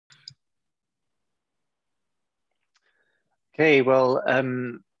Okay, well,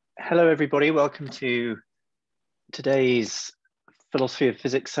 hello everybody. Welcome to today's Philosophy of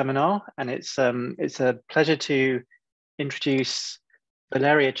Physics seminar, and it's a pleasure to introduce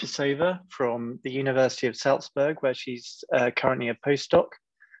Valeriya Chasova from the University of Salzburg, where she's currently a postdoc.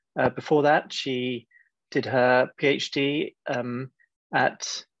 Before that, she did her PhD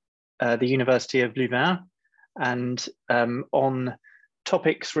at the University of Louvain, and on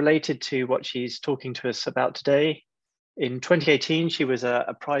topics related to what she's talking to us about today. In 2018, she was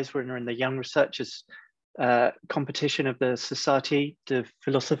a prize winner in the Young Researchers competition of the Société de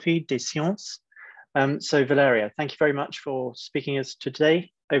Philosophie des Sciences. So Valeriya, thank you very much for speaking us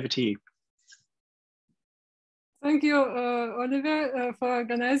today. Over to you. Thank you, Oliver, for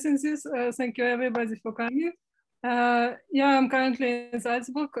organizing this. Thank you, everybody, for coming. Yeah, I'm currently in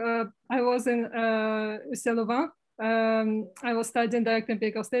Salzburg. I was in Louvain. I was studying direct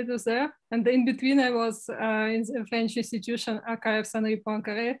empirical status there, and in between I was in the French institution Archives Henri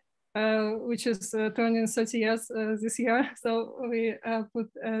Poincaré, which is turning 30 years this year. So we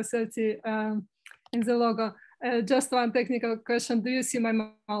put 30 in the logo. Just one technical question: do you see my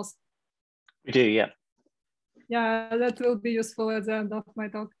mouse? We do, yeah. Yeah, that will be useful at the end of my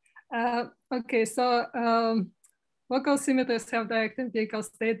talk. Okay, so local symmetries have direct empirical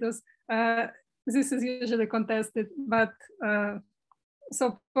status. This is usually contested, but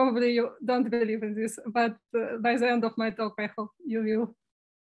so probably you don't believe in this, but by the end of my talk, I hope you will.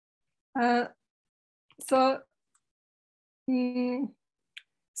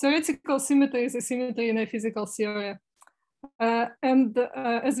 Theoretical symmetry is a symmetry in a physical theory. And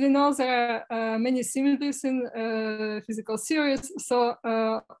as we know, there are many symmetries in physical theories. So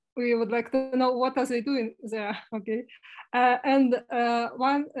we would like to know what are they doing there, okay? And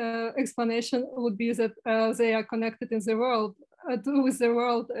one explanation would be that they are connected in the world, with the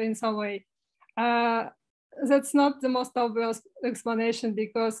world in some way. That's not the most obvious explanation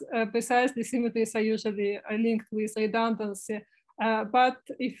because precisely symmetries are usually linked with redundancy. But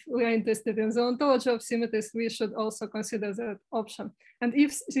if we are interested in the ontology of symmetries, we should also consider that option. And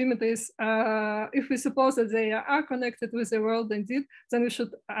if symmetries, if we suppose that they are connected with the world indeed, then we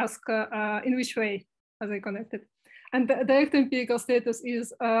should ask in which way are they connected. And the direct empirical status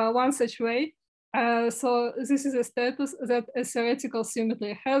is one such way. So this is a status that a theoretical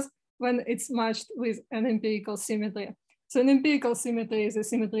symmetry has when it's matched with an empirical symmetry. So an empirical symmetry is a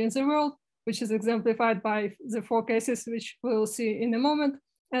symmetry in the world, which is exemplified by the four cases, which we'll see in a moment.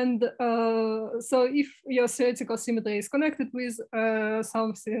 And so if your theoretical symmetry is connected with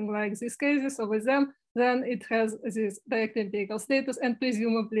something like these cases or with them, then it has this direct empirical status, and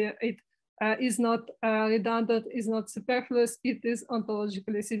presumably it is not redundant, is not superfluous, it is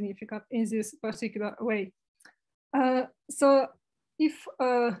ontologically significant in this particular way. So if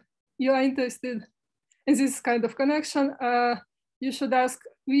you are interested in this kind of connection, you should ask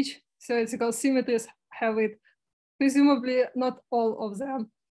which theoretical symmetries have it. Presumably not all of them.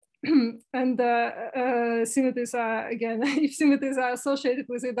 And symmetries are, again, if symmetries are associated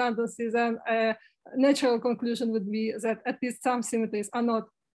with redundancy, then a natural conclusion would be that at least some symmetries are not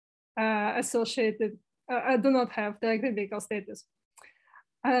associated, do not have direct empirical status.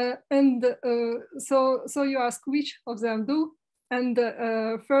 So you ask which of them do, and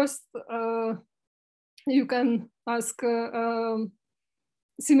first you can ask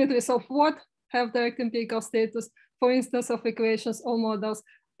symmetries of what have direct empirical status, for instance, of equations or models.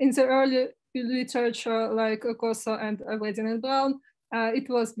 In the early literature, like Corso and Bredin and Brown, it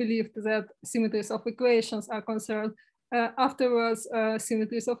was believed that symmetries of equations are concerned. Afterwards,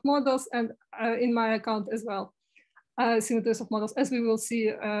 symmetries of models, and in my account as well, symmetries of models, as we will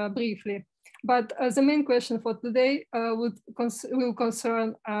see briefly. But the main question for today will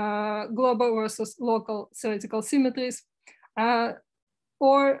concern global versus local theoretical symmetries,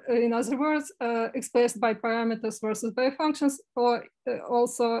 or in other words, expressed by parameters versus by functions, or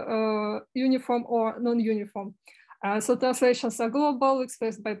also uniform or non-uniform. So translations are global,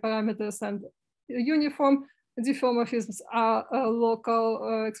 expressed by parameters, and uniform. Diffeomorphisms are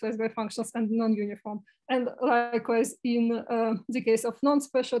local, expressed by functions, and non-uniform. And likewise, in the case of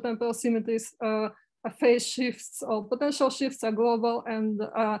non-spatial temporal symmetries, phase shifts or potential shifts are global, and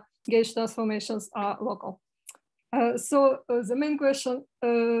gauge transformations are local. So the main question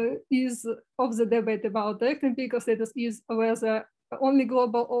is of the debate about direct empirical status is whether only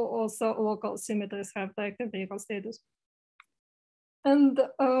global or also local symmetries have direct empirical status. And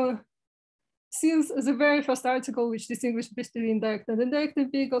since the very first article which distinguished between direct and indirect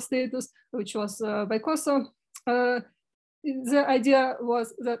empirical status, which was by Corso, the idea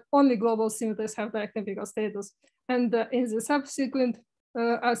was that only global symmetries have direct empirical status. And in the subsequent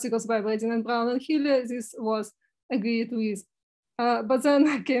articles by Bredin and Brown and Hilary, this was agreed with. But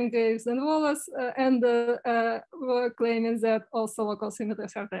then came Graves and Wallace and were claiming that also local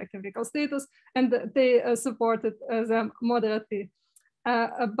symmetries have direct empirical status, and they supported them moderately.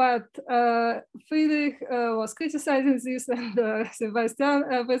 But Friedrich was criticizing this, and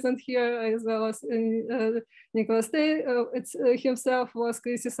Sebastian present here, as well as Nicholas Tay himself was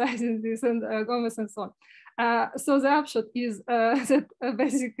criticizing this, and Gomez and so on. So the upshot is that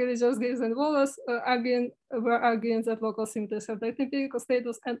basically just Graves and Wallace were arguing that local symmetries have direct empirical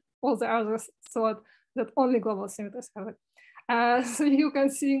status, and all the others thought that only global symmetries have it. So you can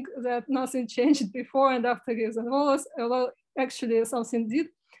think that nothing changed before and after Graves and Wallace. Well, actually something did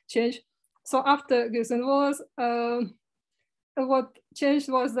change. So after Graves and Wallace, what changed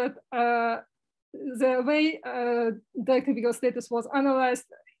was that the way direct empirical status was analyzed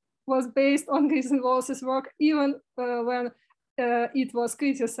was based on Graves and Wallace's work, even when it was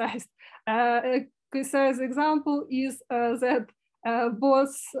criticized. A precise example is that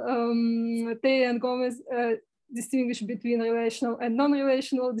both Tay and Gomez distinguish between relational and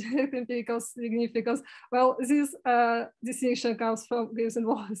non-relational direct empirical significance. Well, this distinction comes from Graves and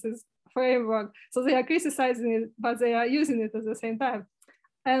Wallace's framework. So they are criticizing it, but they are using it at the same time.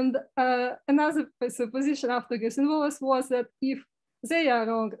 And another presupposition after Graves and Wallace was that if they are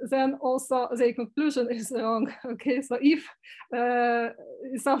wrong, then also their conclusion is wrong. Okay, so if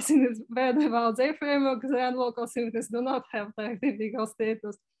something is bad about their framework, then local symmetries do not have direct empirical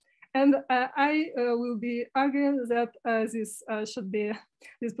status. And I will be arguing that these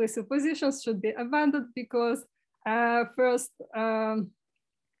presuppositions should be abandoned because first,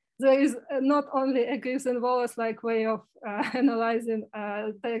 there is not only a Graves and Wallace-like way of analyzing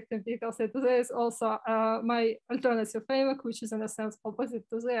direct empirical status, there is also my alternative framework, which is in a sense opposite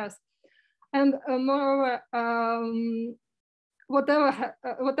to theirs. And moreover,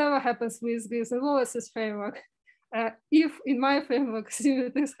 whatever happens with Graves and Wallace's framework, if in my framework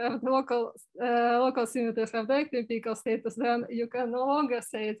symmetries have local symmetries have direct empirical status, then you can no longer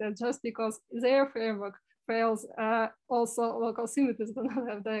say that just because their framework fails, also local symmetries do not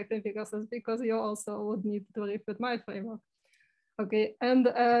have direct empirical status, because you also would need to refute my framework. Okay, and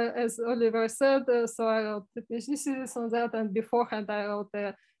as Oliver said, so I wrote the PhD thesis on that, and beforehand I wrote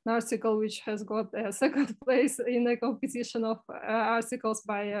an article which has got a second place in a competition of articles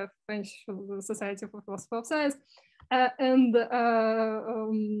by French Society for Philosophy of Science.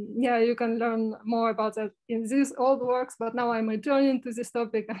 Yeah, you can learn more about that in these old works, but now I'm returning to this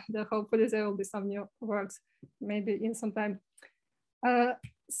topic, and hopefully there will be some new works, maybe in some time.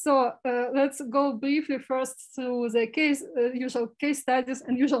 So let's go briefly first through the usual case studies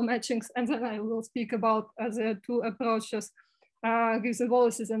and usual matchings, and then I will speak about the two approaches, Graves and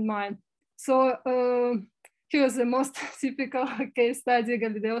Wallace's and mine. So here's the most typical case study,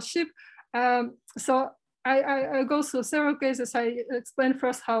 Galileo ship. So I go through several cases. I explain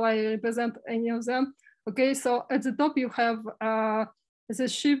first how I represent any of them. Okay, so at the top you have the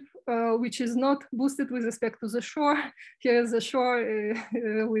ship which is not boosted with respect to the shore. Here is the shore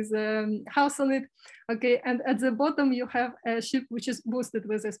with a house on it. Okay, and at the bottom you have a ship which is boosted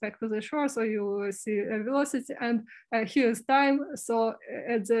with respect to the shore. So you see a velocity, and here is time. So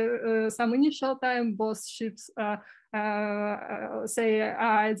at some initial time, both ships say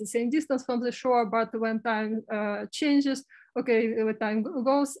are at the same distance from the shore, but when time changes, okay, when time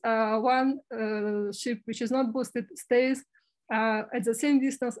goes, one ship which is not boosted stays at the same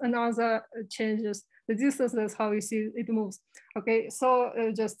distance, another changes the distance. That's how you see it moves. Okay, so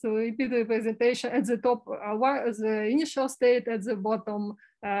just to repeat the representation, at the top, the initial state, at the bottom,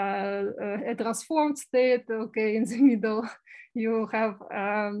 a transformed state. Okay, in the middle, you have,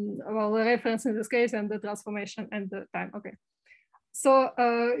 well, a reference in this case, and the transformation and the time. Okay, so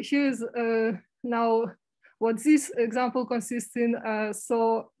here's now what this example consists in.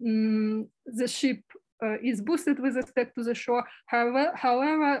 The ship is boosted with respect to the shore.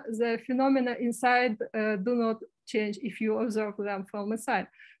 However, the phenomena inside do not change if you observe them from inside.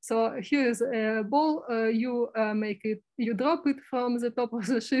 So here is a ball. You drop it from the top of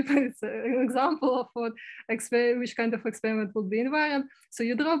the ship. It's an example of which kind of experiment would be invariant. So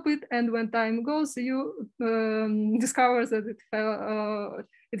you drop it, and when time goes, you discover that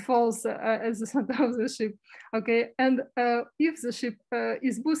it falls at the center of the ship. Okay, and if the ship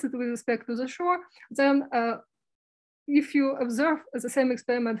is boosted with respect to the shore, then if you observe the same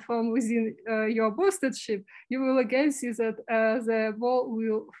experiment from within your boosted ship, you will again see that the ball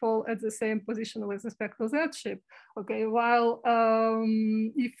will fall at the same position with respect to that ship. Okay, while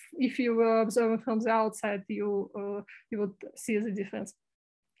if you were observing from the outside, you would see the difference.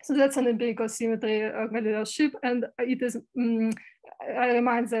 So that's an empirical symmetry Galileo ship, and it is. I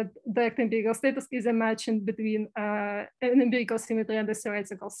remind that direct empirical status is a matching between an empirical symmetry and a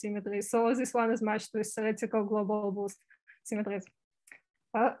theoretical symmetry. So this one is matched with theoretical global boost symmetries.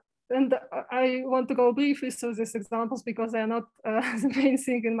 And I want to go briefly through these examples because they're not the main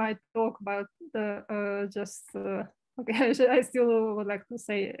thing in my talk, but okay, I still would like to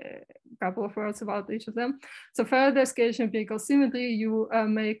say a couple of words about each of them. So Faraday's cage empirical symmetry, you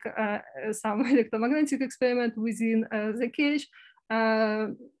make some electromagnetic experiment within the cage.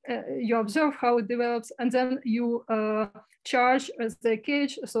 You observe how it develops, and then you charge the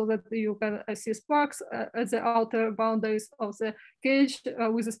cage so that you can see sparks at the outer boundaries of the cage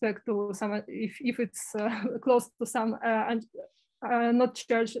with respect to some, if it's close to some not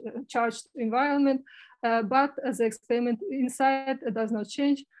charged environment, but the experiment inside does not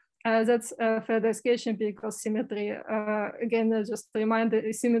change. That's Faraday's cage empirical symmetry. Again, just to remind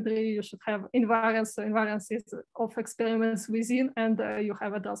the symmetry, you should have invariance. So invariance is of experiments within, and you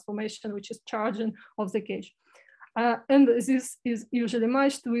have a transformation which is charging of the cage. And this is usually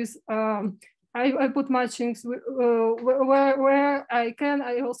matched with, I put matchings where I can.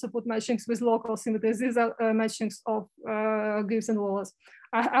 I also put matchings with local symmetries. These are matchings of Gibbs and Wallace.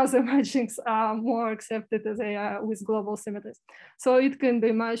 Other matchings are more accepted as they are with global symmetries. So it can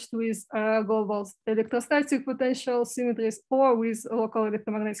be matched with global electrostatic potential symmetries or with local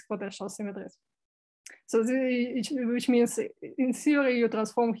electromagnetic potential symmetries. So which means in theory you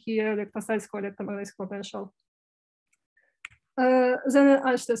transform here electrostatic or electromagnetic potential. Then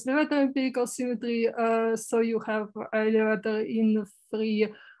Einstein's levator empirical symmetry. So you have a levator in free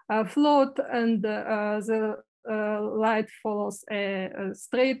float, and the light follows a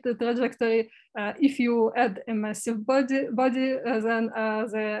straight trajectory. If you add a massive body, then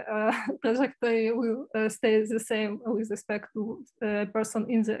the trajectory will stay the same with respect to a person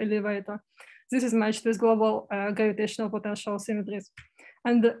in the elevator. This is matched with global gravitational potential symmetries.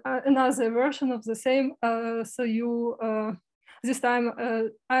 And another version of the same, so you this time,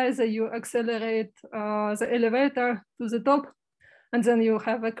 either you accelerate the elevator to the top, and then you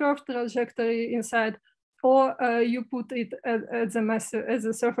have a curved trajectory inside, or you put it at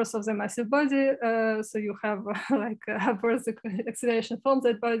the surface of the massive body, so you have like upward acceleration from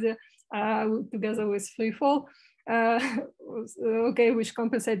that body together with free fall, okay, which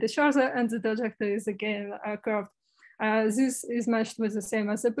compensate each other, and the trajectory is again curved. This is matched with the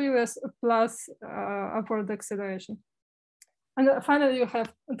same as the previous, plus upward acceleration. And finally, you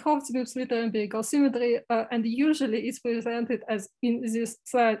have Hofsgrupp's literal empirical symmetry, and usually it's presented as in this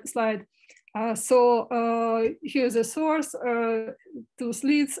slide. Here's a source, two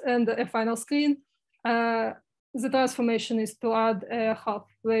slits, and a final screen. The transformation is to add a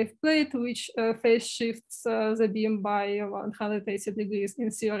half-wave plate, which phase shifts the beam by 180 degrees in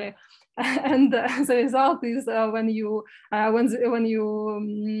theory. And the result is when you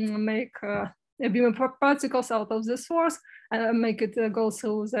make a beam of particles out of the source and make it go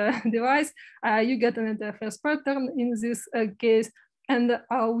through the device, you get an interference pattern in this case. And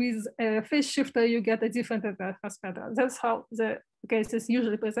with a phase shifter, you get a different interference pattern. That's how the case is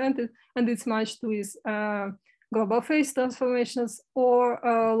usually presented, and it's matched with global phase transformations or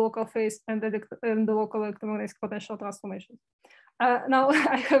local phase and the local electromagnetic potential transformations. Now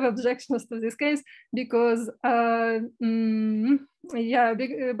I have objections to this case because,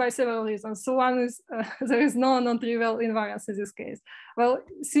 by several reasons. So one is there is no non-trivial invariance in this case. Well,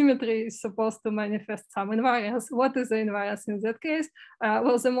 symmetry is supposed to manifest some invariance. What is the invariance in that case?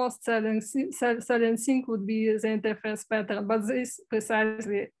 Well, the most salient thing would be the interference pattern, but this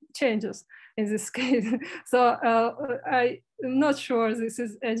precisely changes in this case. So I'm not sure this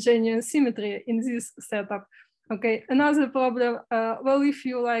is a genuine symmetry in this setup. Okay, another problem, well, if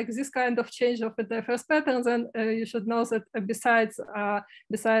you like this kind of change of interference patterns, then you should know that besides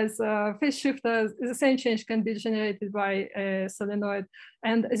phase shifters, the same change can be generated by a solenoid.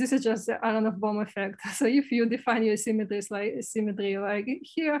 And this is just the Aronoff-Bohm effect. So if you define your symmetries like symmetry like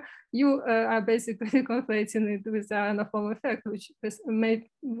here, you are basically conflating it with the Aronoff-Bohm effect, which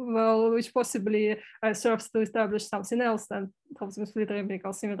possibly serves to establish something else than Hofsgrupp's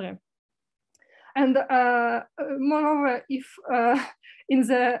empirical symmetry. And moreover, if in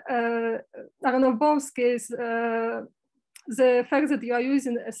the Aronoff-Bohm's case, the fact that you are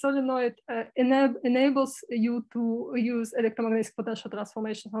using a solenoid enables you to use electromagnetic potential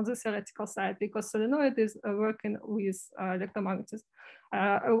transformation on the theoretical side, because solenoid is working with electromagnetism.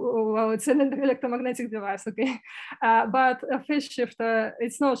 well, it's an electromagnetic device, okay? But a phase shifter,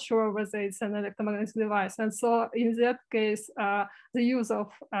 it's not sure whether it's an electromagnetic device. And so in that case, the use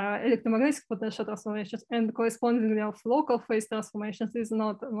of electromagnetic potential transformations and correspondingly of local phase transformations is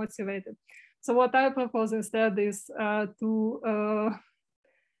not motivated. So what I propose instead is to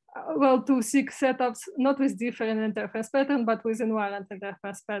seek setups not with different interference pattern, but with invariant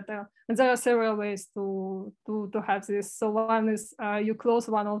interference pattern. And there are several ways to have this. So one is you close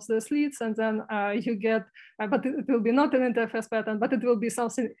one of the slits, and then you get, but it will be not an interference pattern, but it will be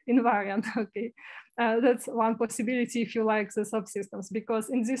something invariant. Okay, that's one possibility if you like the subsystems, because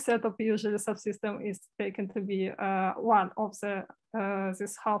in this setup usually the subsystem is taken to be one of the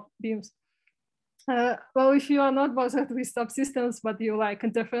these half beams. Well, if you are not bothered with subsystems, but you like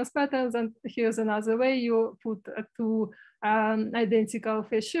interference patterns, and here's another way: you put two identical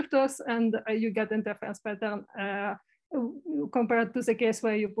phase shifters, and you get interference pattern compared to the case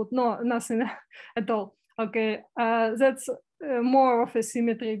where you put nothing at all. Okay, that's more of a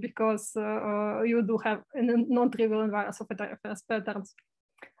symmetry because you do have a non-trivial invariance of interference patterns.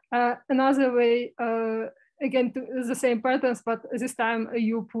 Another way. Again, to the same patterns, but this time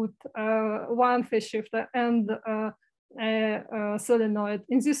you put one phase shifter and a solenoid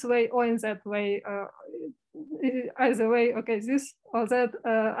in this way or in that way. Either way, okay, this or that,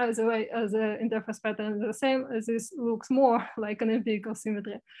 either way, the interference pattern is the same. This looks more like an empirical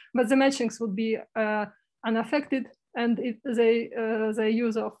symmetry, but the matchings would be unaffected, and the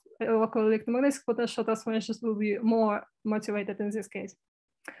use of local electromagnetic potential transformations will be more motivated in this case.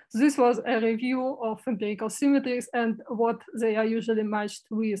 So this was a review of empirical symmetries and what they are usually matched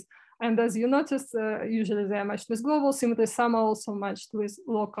with. And as you noticed, usually they are matched with global symmetries. Some are also matched with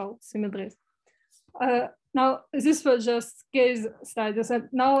local symmetries. Now, this was just case studies. And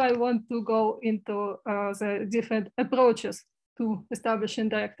now I want to go into the different approaches to establishing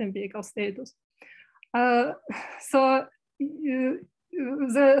direct empirical status.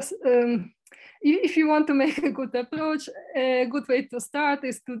 If you want to make a good approach, a good way to start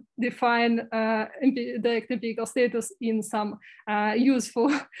is to define direct empirical status in some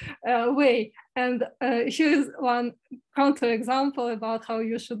useful way. And here's one counterexample about how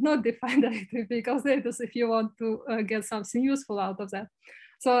you should not define direct empirical status if you want to get something useful out of that.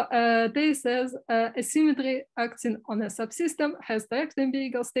 So they says a symmetry acting on a subsystem has direct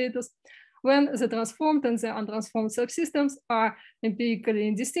empirical status when the transformed and the untransformed subsystems are empirically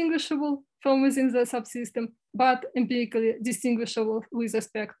indistinguishable from within the subsystem, but empirically distinguishable with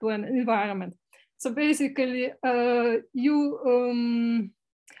respect to an environment. So basically, a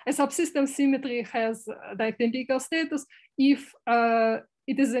subsystem symmetry has direct empirical status if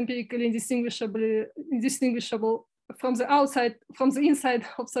it is empirically indistinguishable from the outside, from the inside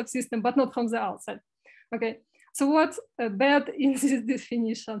of subsystem, but not from the outside. Okay, so what's bad in this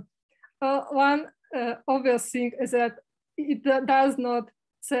definition? One obvious thing is that it does not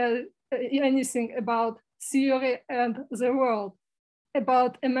say anything about theory and the world,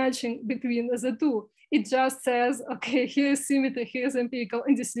 about a matching between the two. It just says, okay, here's symmetry, here's empirical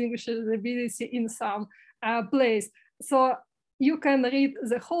indistinguishability in some place. So you can read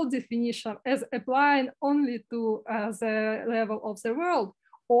the whole definition as applying only to the level of the world,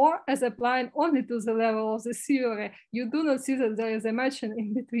 or as applying only to the level of the theory. You do not see that there is a matching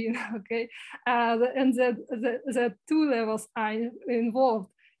in between, okay? And that the two levels are involved.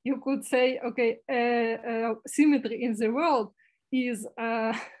 You could say, okay, symmetry in the world is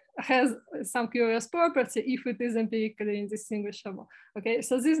has some curious property if it is empirically indistinguishable. Okay,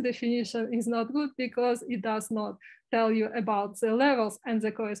 so this definition is not good because it does not tell you about the levels and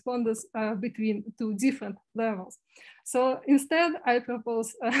the correspondence between two different levels. So instead, I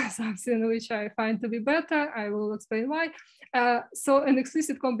propose something which I find to be better. I will explain why. So an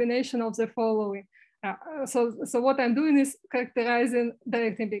explicit combination of the following. So what I'm doing is characterizing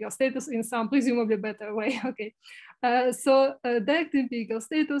direct empirical status in some presumably better way. Okay, direct empirical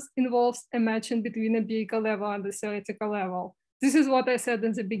status involves a matching between empirical level and the theoretical level. This is what I said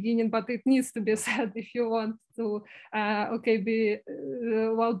in the beginning, but it needs to be said if you want to, to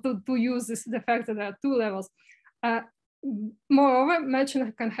use the fact that there are two levels. Moreover,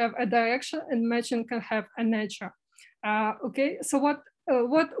 matching can have a direction and matching can have a nature. Okay, so what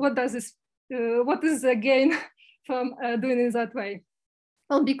does this? What is the gain from doing it that way?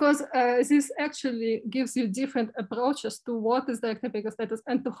 Well, because this actually gives you different approaches to what is direct empirical status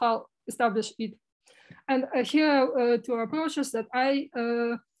and to how establish it. And here are two approaches that I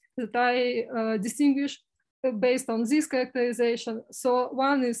distinguish based on this characterization. So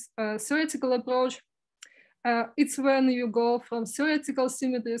one is a theoretical approach. It's when you go from theoretical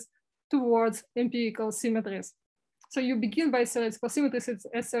symmetries towards empirical symmetries. So you begin by theoretical symmetries, it's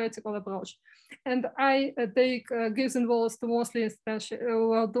a theoretical approach. And I take Gibbs and Wallace to mostly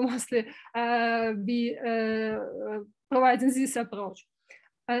be providing this approach.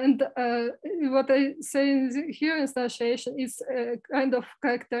 And what I say here in instantiation is a kind of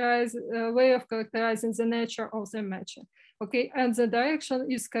way of characterizing the nature of the matching. Okay, and the direction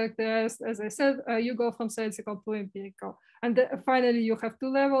is characterized, as I said, you go from theoretical to empirical. And finally, you have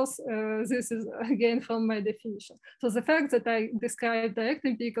two levels. This is again from my definition. So the fact that I described direct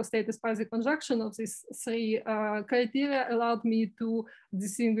empirical status by the conjunction of these three criteria allowed me to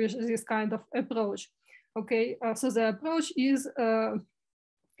distinguish this kind of approach. Okay, so the approach is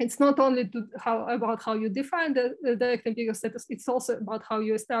it's not only about how you define the direct empirical status, it's also about how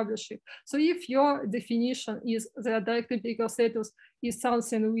you establish it. So if your definition is that direct empirical status is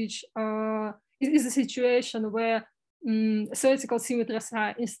something which is a situation where theoretical symmetries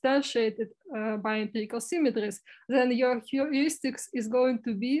are instantiated by empirical symmetries, then your heuristics is going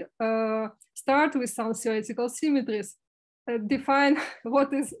to be start with some theoretical symmetries, define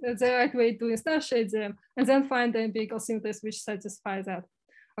what is the right way to instantiate them, and then find the empirical symmetries which satisfy that.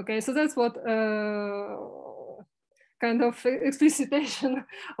 Okay, so that's what kind of explicitation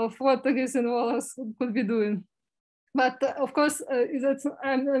of what Gibbs and Wallace could be doing. But of course,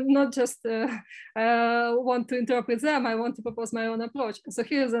 I'm not just want to interpret them, I want to propose my own approach. So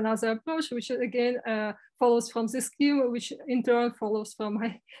here's another approach, which again follows from this scheme, which in turn follows from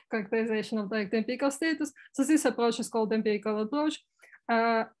my characterization of direct empirical status. So this approach is called empirical approach.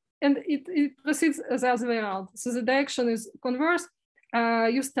 And it proceeds the other way around. So the direction is converse.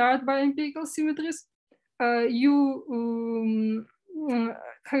 You start by empirical symmetries. You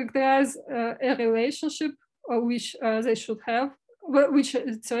characterize a relationship which they should have, which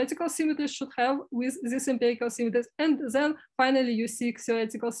theoretical symmetries should have with these empirical symmetries. And then finally you seek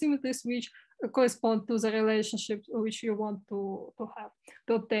theoretical symmetries which correspond to the relationship which you want to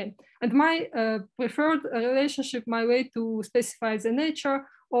obtain. And my preferred relationship, my way to specify the nature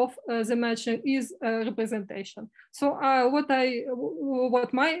of the matching is representation. So what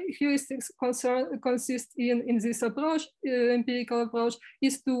my heuristics consist in this approach, empirical approach,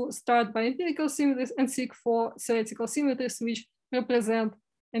 is to start by empirical symmetries and seek for theoretical symmetries which represent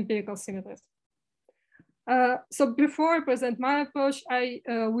empirical symmetries. So before I present my approach, I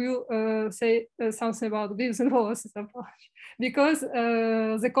will say something about Gibbs and Wallace's approach, because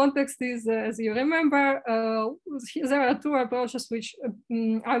the context is, as you remember, there are two approaches which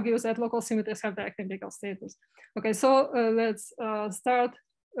argue that local symmetries have direct empirical status. Okay, so let's start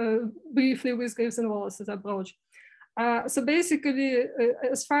briefly with Gibbs and Wallace's approach. So basically,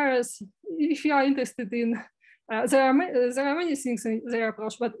 as far as if you are interested in there are many things in their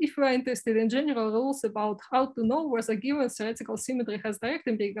approach, but if you are interested in general rules about how to know whether a given theoretical symmetry has direct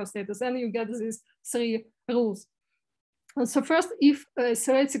empirical status, then you get these three rules. And so first, if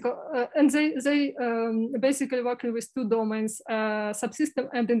theoretical, and they basically working with two domains, subsystem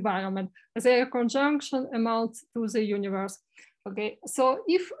and environment. Their conjunction amounts to the universe. Okay, so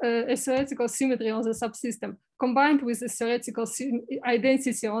if a theoretical symmetry on the subsystem combined with a theoretical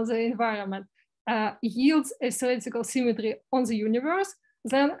identity on the environment yields a theoretical symmetry on the universe,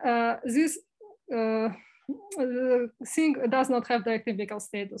 then this thing does not have direct empirical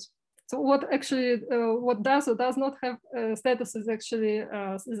status. So what actually, what does or does not have status is actually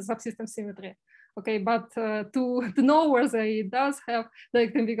the subsystem symmetry. Okay, but to know whether it does have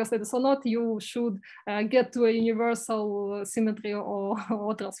direct empirical status or not, you should get to a universal symmetry or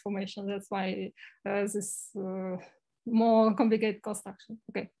transformation. That's why this more complicated construction.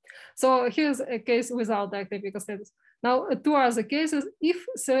 Okay, so here's a case without direct empirical status. Now, two other cases: if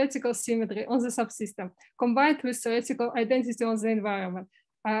theoretical symmetry on the subsystem combined with theoretical identity on the environment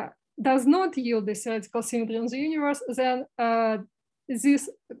does not yield the theoretical symmetry on the universe, then this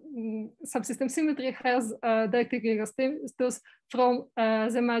subsystem symmetry has direct empirical status from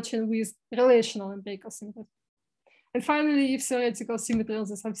the matching with relational empirical symmetry. And finally, if theoretical symmetry on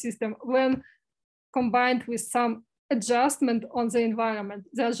the subsystem, when combined with some adjustment on the environment,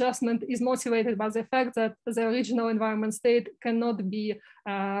 the adjustment is motivated by the fact that the original environment state cannot be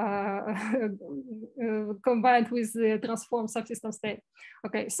combined with the transformed subsystem state.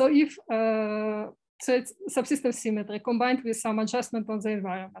 Okay, so if so it's subsystem symmetry combined with some adjustment on the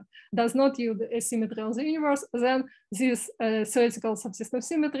environment does not yield a symmetry on the universe, then this theoretical subsystem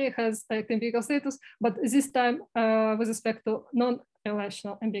symmetry has direct empirical status, but this time with respect to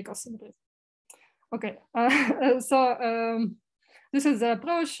non-relational empirical symmetries. Okay, so this is the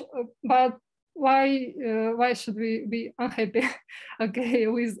approach, but why should we be unhappy? Okay,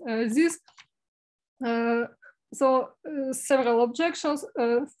 with this? several objections.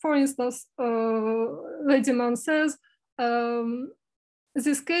 For instance, Lederman says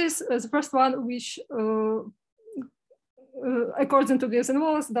this case, the first one, which according to Gibbs and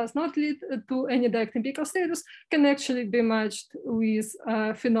Wallace does not lead to any direct empirical status, can actually be matched with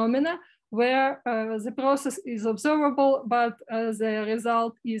phenomena where the process is observable, but the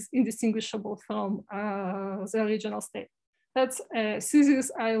result is indistinguishable from the original state. That's a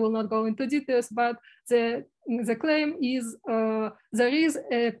thesis. I will not go into details, but the claim is there is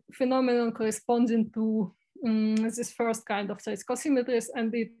a phenomenon corresponding to this first kind of theoretical symmetries,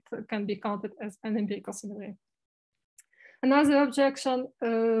 and it can be counted as an empirical symmetry. Another objection,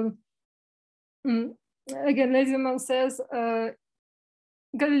 again, Lederman says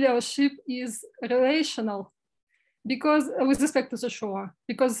Galileo's ship is relational because with respect to the shore,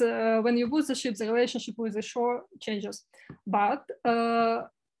 because when you boost the ship, the relationship with the shore changes. But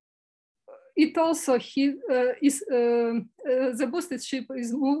it also the boosted ship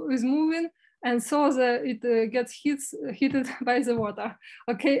is moving, and so it gets heated by the water,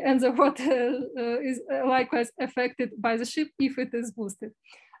 okay? And the water is likewise affected by the ship if it is boosted.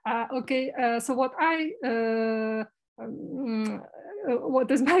 So what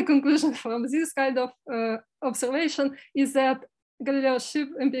is my conclusion from this kind of observation is that Galileo's ship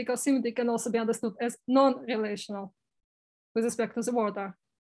empirical symmetry can also be understood as non-relational with respect to the water.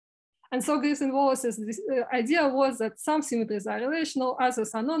 And so Gibbs and Wallace's idea was that some symmetries are relational,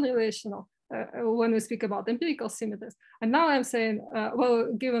 others are non-relational. When we speak about empirical symmetries. And now I'm saying,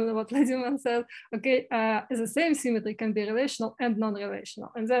 well, given what Lederman said, okay, the same symmetry can be relational and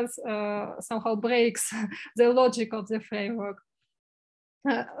non-relational. And that somehow breaks the logic of the framework.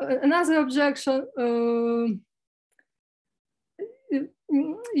 Another objection,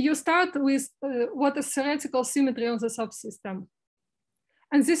 you start with what is theoretical symmetry on the subsystem.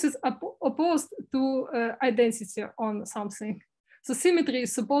 And this is opposed to identity on something. So symmetry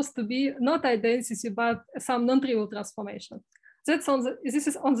is supposed to be not identity, but some non-trivial transformation. This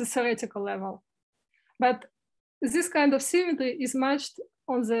is on the theoretical level. But this kind of symmetry is matched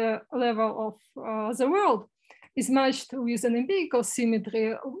on the level of the world, is matched with an empirical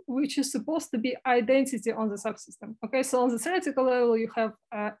symmetry, which is supposed to be identity on the subsystem. Okay, so on the theoretical level, you have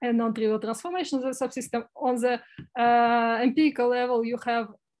a non-trivial transformation of the subsystem. On the empirical level, you have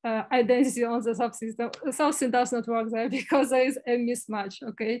identity on the subsystem. Something does not work there because there is a mismatch.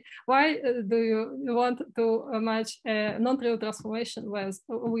 Okay, why do you want to match a non-trivial transformation with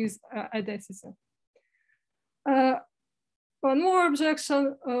identity? One more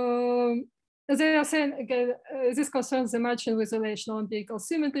objection. They are saying, again, this concerns the matching with relational empirical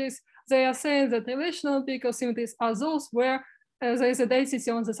symmetries. They are saying that relational empirical symmetries are those where there is identity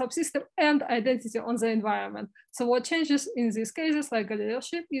on the subsystem and identity on the environment. So what changes in these cases, like Galileo's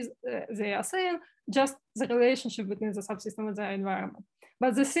ship, is they are saying just the relationship between the subsystem and the environment.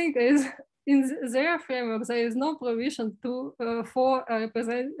 But the thing is, in their framework, there is no provision for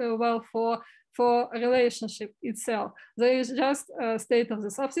a relationship itself. There is just a state of the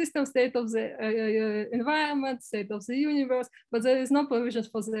subsystem, state of the environment, state of the universe, but there is no provision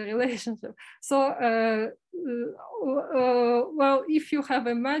for the relationship. So, well, if you have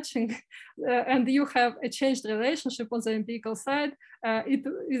a matching and you have a changed relationship on the empirical side, it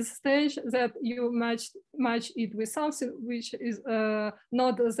is strange that you match it with something which is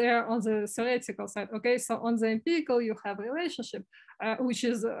not there on the theoretical side. Okay, so on the empirical, you have a relationship, which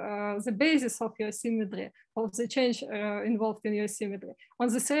is the basis of your symmetry, of the change involved in your symmetry. On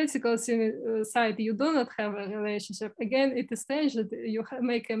the theoretical side, you do not have a relationship. Again, it is strange that you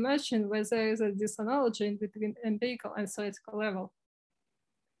make a matching where there is a disanalogy between empirical and theoretical level.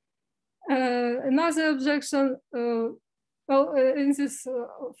 Another objection, well, in this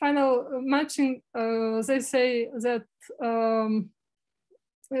final matching, they say that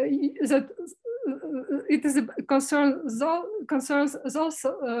it is concerns those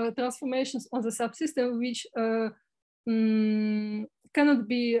transformations on the subsystem which cannot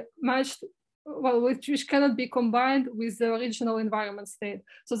be matched, well, which cannot be combined with the original environment state.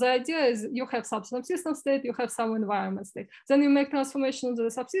 So the idea is you have some subsystem state, you have some environment state. Then you make transformation on the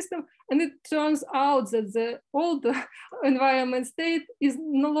subsystem, and it turns out that the old environment state is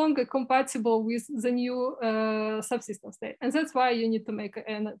no longer compatible with the new subsystem state. And that's why you need to make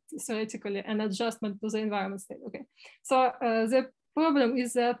theoretically an adjustment to the environment state. Okay, so the problem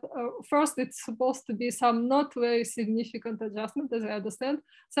is that first, it's supposed to be some not very significant adjustment, as I understand.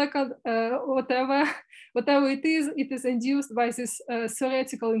 Second, whatever it is induced by this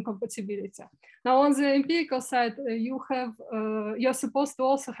theoretical incompatibility. Now, on the empirical side, you're supposed to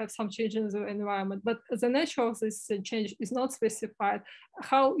also have some change in the environment, but the nature of this change is not specified.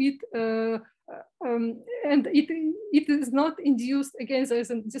 How it and it is not induced. Again, there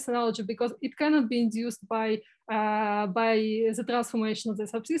is this analogy because it cannot be induced by the transformation of the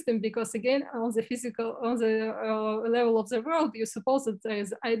subsystem, because again, on the level of the world, you suppose that there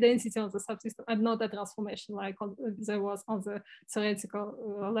is identity on the subsystem and not a transformation like there was on the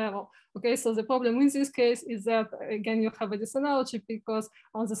theoretical level. Okay, so the problem in this case is that again you have a disanalogy, because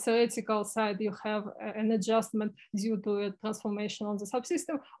on the theoretical side you have an adjustment due to a transformation on the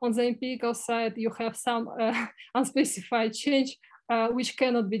subsystem. On the empirical side you have some unspecified change which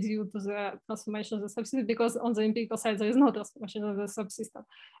cannot be due to the transformation of the subsystem, because on the empirical side there is no transformation of the subsystem.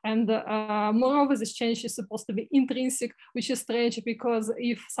 And moreover, this change is supposed to be intrinsic, which is strange, because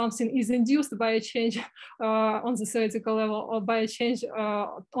if something is induced by a change on the theoretical level or by a change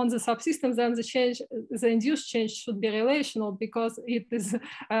on the subsystem, then the induced change should be relational, because it is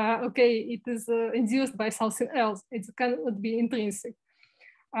it is induced by something else. It cannot be intrinsic.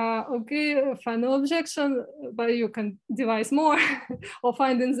 Final objection, but you can devise more or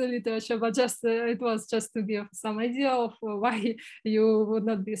find in the literature, but just it was just to give some idea of why you would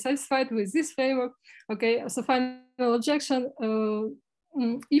not be satisfied with this framework. Okay, so final objection,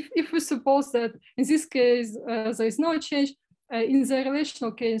 if we suppose that in this case there is no change, in the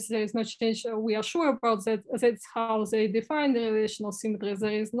relational case there is no change, we are sure about that. That's how they define the relational symmetry.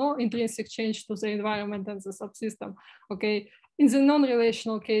 There is no intrinsic change to the environment and the subsystem. Okay. In the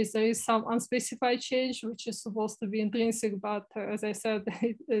non-relational case, there is some unspecified change, which is supposed to be intrinsic, but as I said,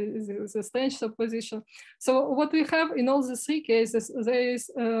 it is a strange supposition. So what we have in all the three cases, there is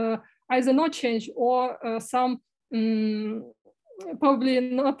either no change or some probably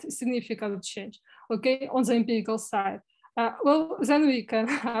not significant change, okay, on the empirical side. Well, then we can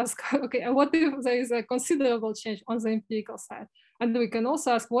ask, okay, what if there is a considerable change on the empirical side? And we can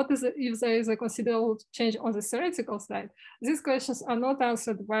also ask, what is if there is a considerable change on the theoretical side? These questions are not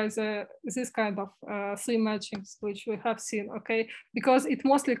answered by this kind of three matchings which we have seen, okay? Because it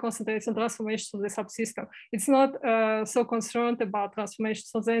mostly concentrates on transformations of the subsystem. It's not so concerned about transformations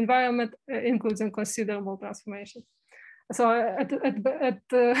of the environment, including considerable transformations. So at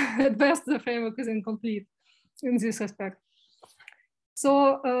best, the framework is incomplete in this respect.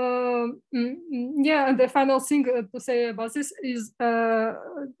 So yeah, and the final thing to say about this is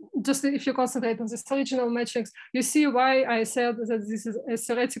just if you concentrate on this original matrix, you see why I said that this is a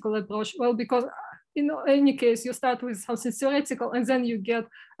theoretical approach. Well, because in any case, you start with something theoretical and then you get,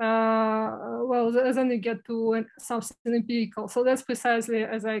 then you get to something empirical. So that's precisely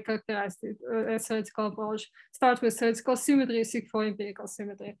as I characterized it, a theoretical approach. Start with theoretical symmetry, seek for empirical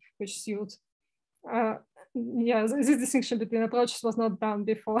symmetry, which suits. Yeah, this distinction between approaches was not done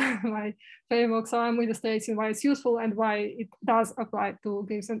before my framework, so I'm illustrating why it's useful and why it does apply to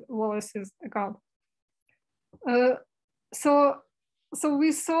Gibbs and Wallace's account. So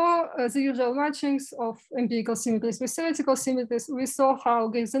we saw the usual matchings of empirical symmetries with theoretical symmetries. We saw how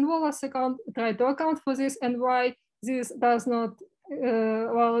Gibbs and Wallace tried to account for this and why this does not,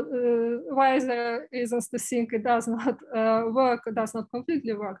 why there are reasons to think it does not work, does not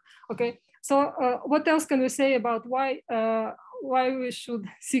completely work, okay? So what else can we say about why we should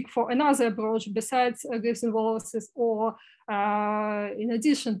seek for another approach besides Gibbs and Wallace's or in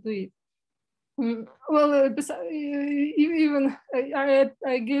addition to it? Well, even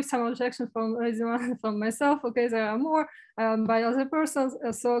I gave some objections from myself. Okay, there are more by other persons.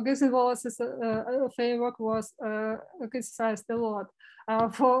 So Gibbs and Wallace's framework was criticized a lot.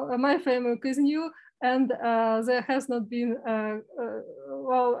 For my framework is new, and there has not been,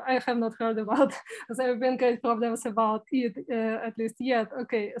 well, I have not heard about, there have been great problems about it, at least yet.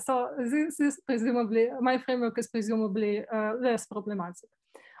 Okay, so this is presumably, my framework is presumably less problematic.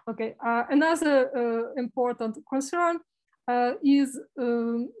 Okay, another important concern is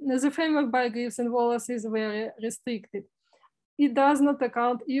the framework by Gibbs and Wallace is very restricted. It does not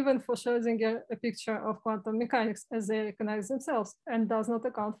account even for Schrödinger a picture of quantum mechanics as they recognize themselves, and does not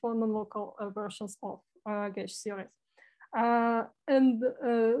account for non-local versions of gauge theories. And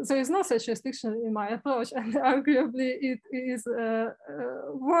there is no such restriction in my approach, and arguably it is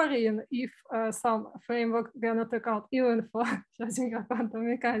worrying if some framework cannot account even for Schrödinger quantum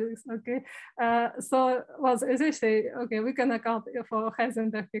mechanics. Okay, so well, as I say, okay, we can account for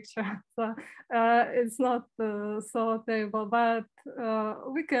Heisenberg picture, so it's not so terrible, but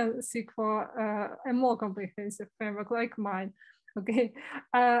we can seek for a more comprehensive framework like mine. Okay,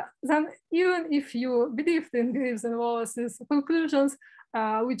 then even if you believed in Greaves and Wallace's conclusions,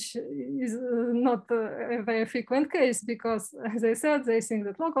 which is not a very frequent case, because as I said, they think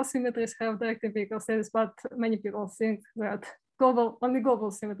that local symmetries have direct empirical status, but many people think that only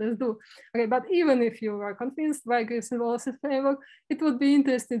global symmetries do. Okay, but even if you are convinced by Greaves and Wallace's framework, it would be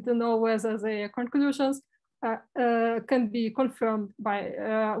interesting to know whether their conclusions can be confirmed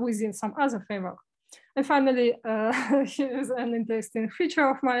by within some other framework. And finally, here's an interesting feature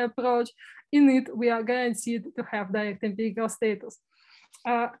of my approach. In it, we are guaranteed to have direct empirical status.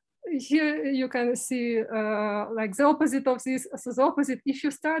 Here you can see like the opposite of this. So the opposite, if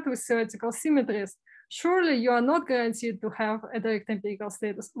you start with theoretical symmetries, surely you are not guaranteed to have a direct empirical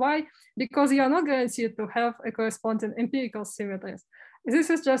status. Why? Because you are not guaranteed to have a corresponding empirical symmetries. This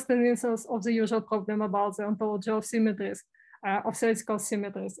is just an instance of the usual problem about the ontology of symmetries. Of theoretical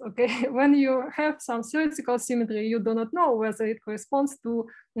symmetries. Okay, when you have some theoretical symmetry, you do not know whether it corresponds to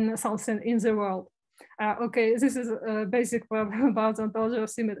something in the world. Okay, this is a basic problem about the ontology of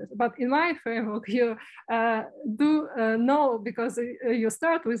symmetries. But in my framework, you do know, because you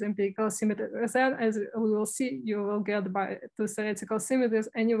start with empirical symmetries, then as we will see, you will get to theoretical symmetries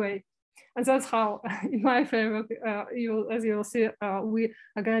anyway. And that's how, in my framework, as you will see, we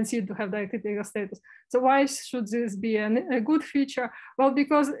are guaranteed to have direct empirical status. So why should this be a good feature? Well,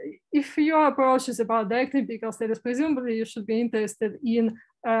 because if your approach is about direct empirical status, presumably you should be interested in,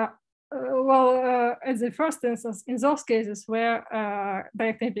 as the first instance, in those cases where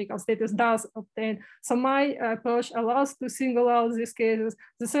direct empirical status does obtain. So my approach allows to single out these cases.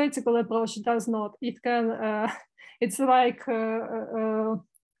 The theoretical approach does not. It can, it's like,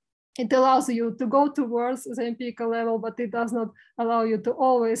 it allows you to go towards the empirical level, but it does not allow you to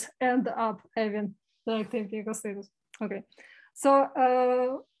always end up having direct empirical status. Okay, so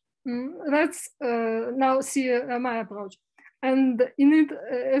let's now see my approach. And in it,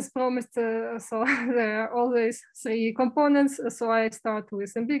 as promised, so there are always three components. So I start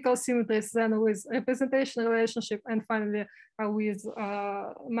with empirical symmetries, then with representation relationship, and finally with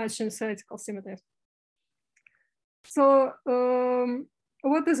matching theoretical symmetries. So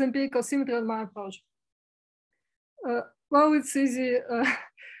what is empirical symmetry in my approach? Well, it's easy.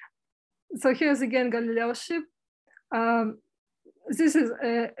 So here's again Galileo ship. This is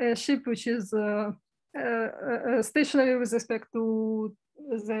a ship which is stationary with respect to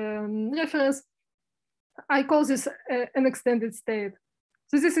the reference. I call this an extended state.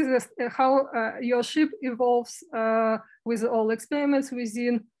 So this is how your ship evolves with all experiments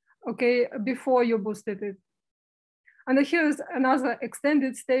within, okay, before you boosted it. And here's another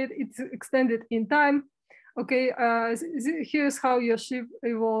extended state. It's extended in time. Okay, here's how your ship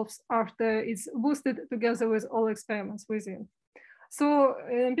evolves after it's boosted together with all experiments within. So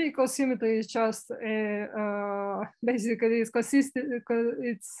empirical symmetry is just basically it's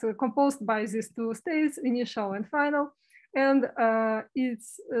composed by these two states, initial and final. And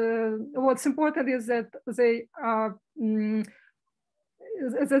what's important is that they are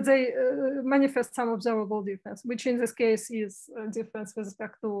manifest some observable difference, which in this case is a difference with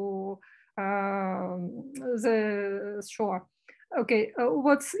respect to the shore. Okay,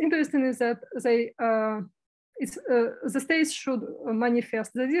 what's interesting is that the states should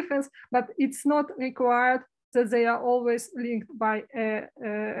manifest the difference, but it's not required that they are always linked by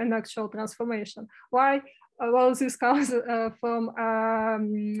an actual transformation. Why? Well, this comes from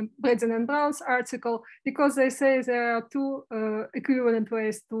Braden and Brown's article, because they say there are two equivalent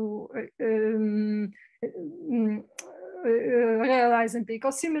ways to realize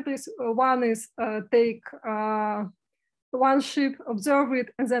empirical symmetries. One is take one ship, observe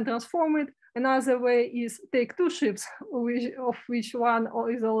it, and then transform it. Another way is take two ships, of which one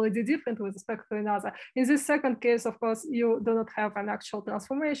is already different with respect to another. In this second case, of course, you do not have an actual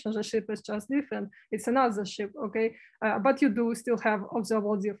transformation. The ship is just different. It's another ship, okay? But you do still have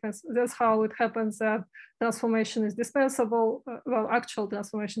observable difference. That's how it happens that transformation is dispensable. Well, actual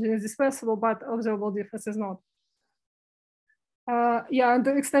transformation is dispensable, but observable difference is not. Yeah, and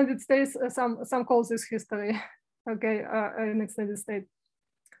the extended states, some call this history, okay, an extended state.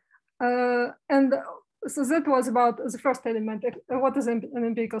 And so that was about the first element. What is an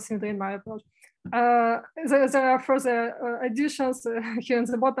empirical symmetry in my approach? There are further additions here in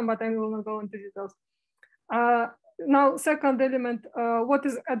the bottom, but I will not go into details. Now, second element, what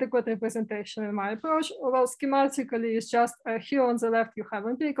is adequate representation in my approach? Well, schematically, it's just here on the left, you have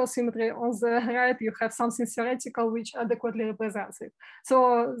empirical symmetry. On the right, you have something theoretical which adequately represents it.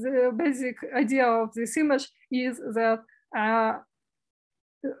 So the basic idea of this image is that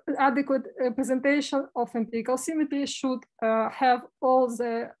adequate representation of empirical symmetry should have all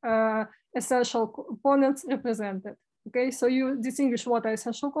the essential components represented. Okay, so you distinguish what are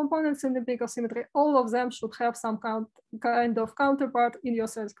essential components in the empirical symmetry. All of them should have some kind of counterpart in your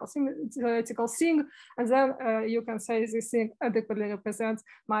theoretical thing, and then you can say this thing adequately represents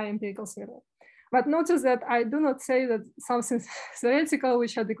my empirical symmetry. But notice that I do not say that something theoretical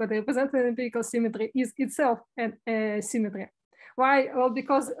which adequately represents an empirical symmetry is itself a symmetry. Why? Well,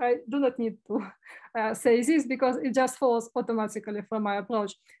 because I do not need to say this, because it just follows automatically from my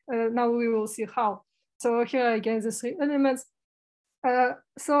approach. Now we will see how. So here again, the three elements.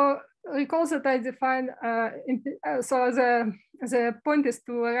 So recall that I define, so the point is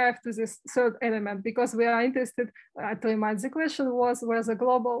to arrive to this third element, because we are interested to remind the question was where the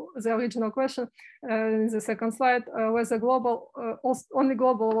original question in the second slide, where the only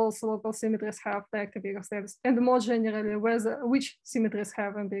global also local symmetries have direct empirical status, and more generally, which symmetries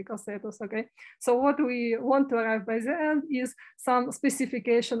have empirical status, okay? So what we want to arrive by the end is some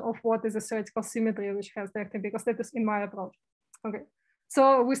specification of what is a theoretical symmetry which has direct empirical status in my approach, okay?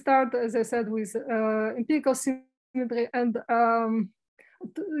 So we start, as I said, with empirical symmetry, and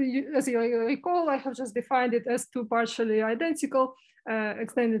as you recall, I have just defined it as two partially identical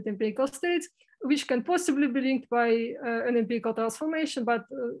extended empirical states, which can possibly be linked by an empirical transformation, but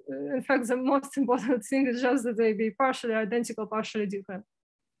in fact, the most important thing is just that they be partially identical, partially different.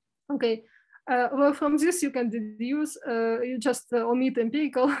 Okay. Well, from this you can deduce, you just omit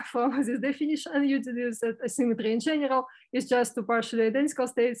empirical from this definition, and you deduce that a symmetry in general is just two partially identical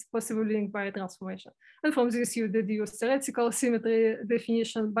states possibly linked by a transformation. And from this you deduce theoretical symmetry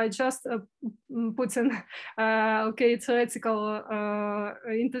definition by just putting, okay, theoretical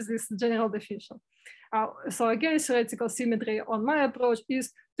into this general definition. So again, theoretical symmetry on my approach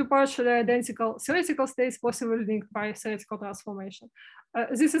is two partially identical theoretical states possibly linked by theoretical transformation.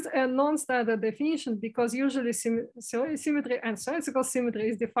 This is a non-standard definition because usually symmetry and theoretical symmetry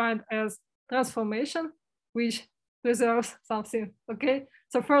is defined as transformation, which preserves something, okay?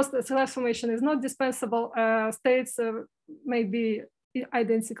 So first, the transformation is not dispensable. States may be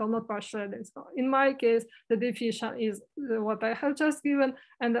identical, not partially identical. In my case, the definition is what I have just given.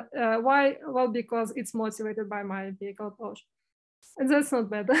 And why? Well, because it's motivated by my empirical approach. And that's not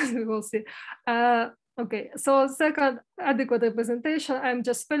bad, as we will see. Okay, so second, adequate representation. I'm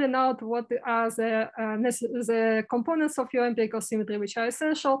just spelling out what are the components of your empirical symmetry which are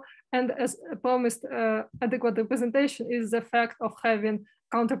essential. And as promised, adequate representation is the fact of having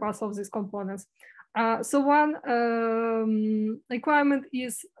counterparts of these components. So one requirement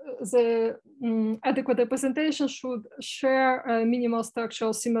is the adequate representation should share a minimal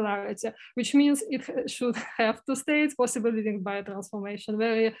structural similarity, which means it should have two states, possibly linked by a transformation,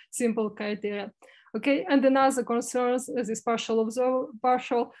 very simple criteria. Okay, and another concerns this partial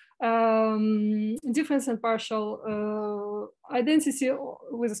difference and partial identity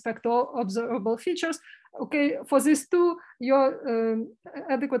with respect to observable features. Okay, for these two, your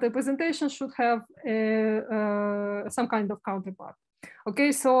adequate representation should have some kind of counterpart.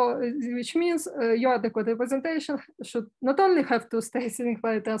 Okay, so which means your adequate representation should not only have two states linked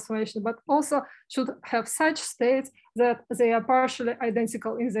by transformation, but also should have such states that they are partially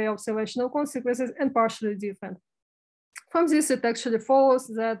identical in their observational consequences and partially different. From this, it actually follows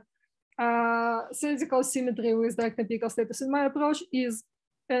that theoretical symmetry with direct empirical status in my approach is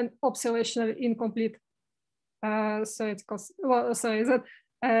an observationally incomplete theoretical, well, sorry, that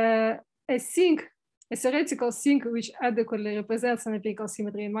a theoretical thing which adequately represents an empirical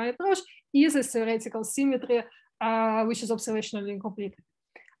symmetry in my approach is a theoretical symmetry which is observationally incomplete.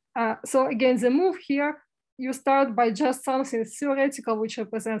 So again, the move here, you start by just something theoretical which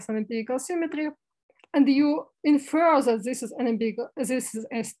represents an empirical symmetry, and you infer that this is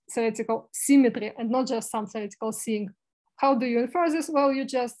a theoretical symmetry and not just some theoretical thing. How do you infer this? Well, you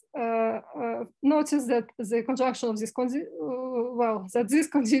just notice that the conjunction of this, this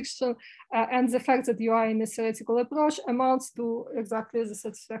conjunction and the fact that you are in a theoretical approach amounts to exactly the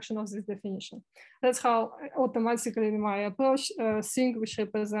satisfaction of this definition. That's how automatically in my approach, thing which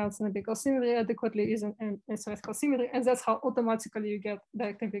represents an empirical symmetry adequately is a theoretical symmetry, and that's how automatically you get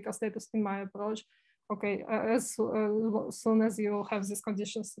direct empirical status in my approach. Okay, as soon as you have these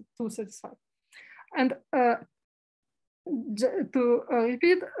conditions to satisfy. And to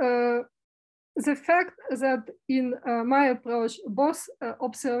repeat, the fact that in my approach, both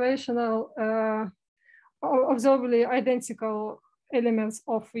observably identical elements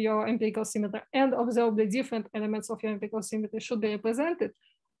of your empirical symmetry and observably different elements of your empirical symmetry should be represented,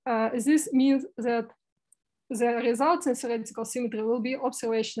 this means that the results in theoretical symmetry will be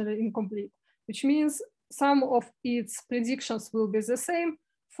observationally incomplete, which means some of its predictions will be the same,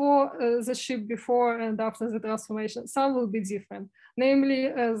 for the ship before and after the transformation, some will be different. Namely,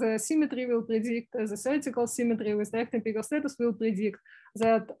 the symmetry will predict, the theoretical symmetry with direct empirical status will predict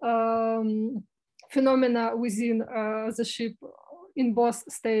that phenomena within the ship in both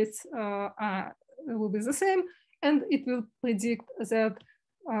states will be the same, and it will predict that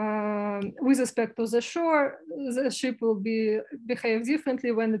with respect to the shore, the ship will behave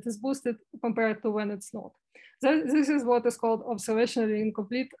differently when it is boosted compared to when it's not. This is what is called observationally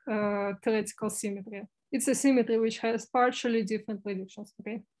incomplete theoretical symmetry. It's a symmetry which has partially different predictions,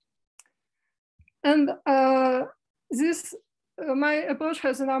 okay? And my approach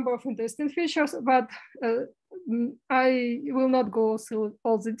has a number of interesting features, but I will not go through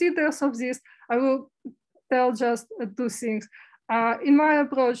all the details of this. I will tell just two things. In my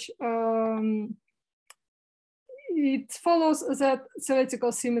approach, it follows that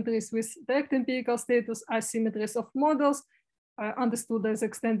theoretical symmetries with direct empirical status are symmetries of models understood as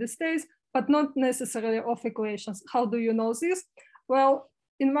extended states, but not necessarily of equations. How do you know this? Well,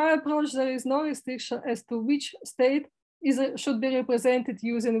 in my approach, there is no restriction as to which state should be represented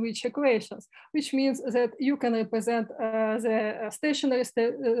using which equations, which means that you can represent the stationary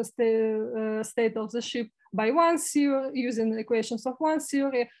state of the ship by one theory using equations of one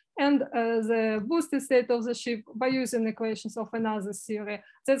theory, and the boosted state of the ship by using equations of another theory.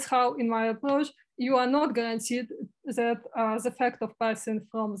 That's how, in my approach, you are not guaranteed that the fact of passing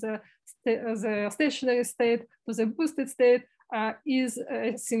from the stationary state to the boosted state is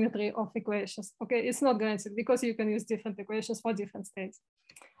a symmetry of equations. Okay, it's not guaranteed because you can use different equations for different states.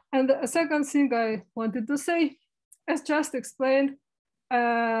 And the second thing I wanted to say, as just explained,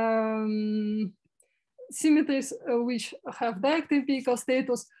 symmetries which have direct empirical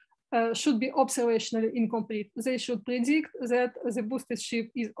status should be observationally incomplete. They should predict that the boosted ship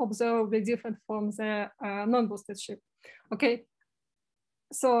is observably different from the non-boosted ship. Okay,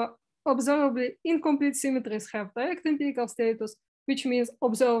 so observably incomplete symmetries have direct empirical status, which means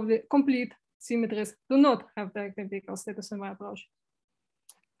observably complete symmetries do not have direct empirical status in my approach.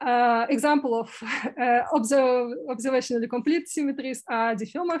 Example of observationally complete symmetries are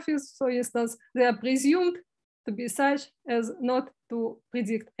diffeomorphisms, for instance. They are presumed to be such as not to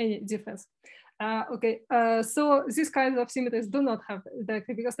predict any difference. So these kinds of symmetries do not have direct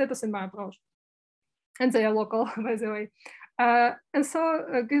empirical status in my approach. And they are local, by the way. And so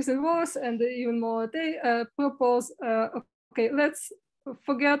Gibbs and Wallace and even more they propose, okay, let's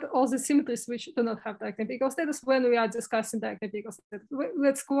forget all the symmetries which do not have direct empirical status when we are discussing direct empirical status.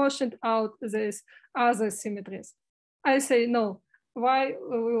 Let's quotient out these other symmetries. I say no. Why?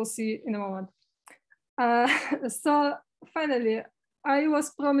 We will see in a moment. So finally, I was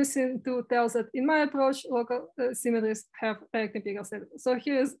promising to tell that in my approach, local symmetries have direct empirical status. So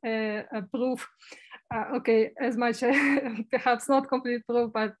here's a proof. Okay, as much perhaps not complete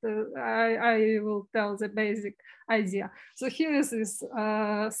proof, but I will tell the basic idea. So here is this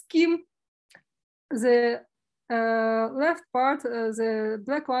scheme. The left part, the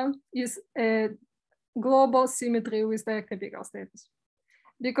black one, is a global symmetry with direct empirical status.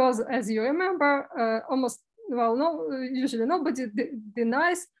 Because as you remember, usually nobody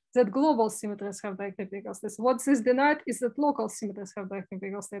denies that global symmetries have direct empirical status. What is denied is that local symmetries have direct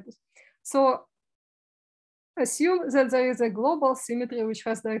empirical status. So assume that there is a global symmetry which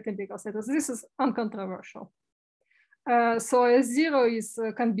has direct empirical status. This is uncontroversial. So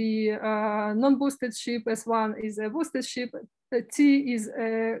S0 can be a non-boosted ship, S1 is a boosted ship, T is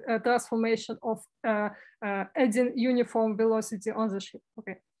a transformation of adding uniform velocity on the ship.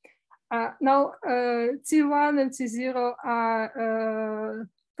 Okay. Now T1 and T0 are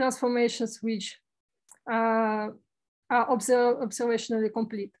transformations which are observationally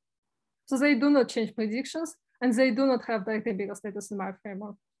complete. So they do not change predictions and they do not have direct empirical status in my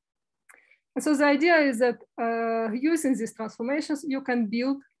framework. And so the idea is that using these transformations, you can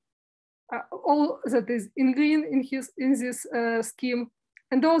build all that is in green in this scheme,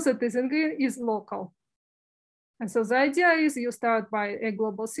 and all that is in green is local. And so the idea is you start by a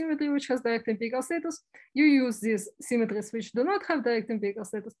global symmetry which has direct empirical status. You use these symmetries which do not have direct empirical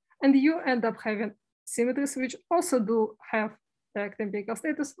status, and you end up having symmetries which also do have direct empirical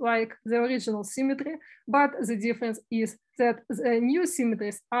status, like the original symmetry, but the difference is that the new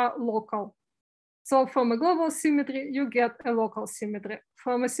symmetries are local. So from a global symmetry, you get a local symmetry.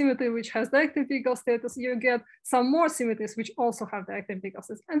 From a symmetry which has direct empirical status, you get some more symmetries which also have direct empirical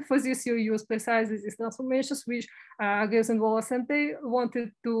status. And for this, you use precisely these transformations, which Gibbs and Wallace and they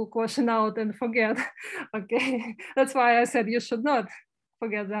wanted to question out and forget. Okay, that's why I said you should not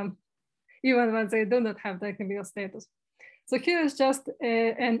forget them, even when they do not have direct empirical status. So here is just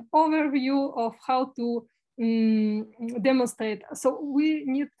an overview of how to demonstrate. So we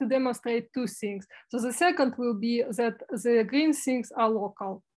need to demonstrate two things. So the second will be that the green things are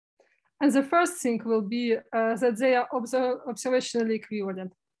local. And the first thing will be that they are observationally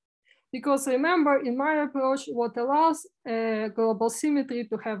equivalent. Because remember, in my approach, what allows a global symmetry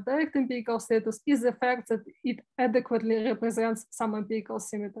to have direct empirical status is the fact that it adequately represents some empirical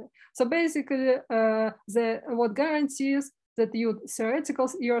symmetry. So basically, what guarantees that your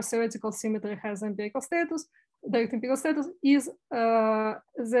theoretical symmetry has empirical status, direct empirical status, is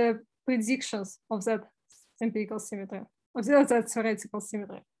the predictions of that empirical symmetry, of that theoretical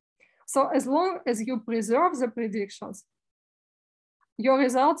symmetry. So as long as you preserve the predictions, your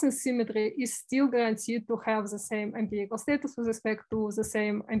results in symmetry is still guaranteed to have the same empirical status with respect to the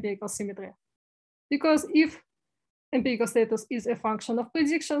same empirical symmetry. Because if empirical status is a function of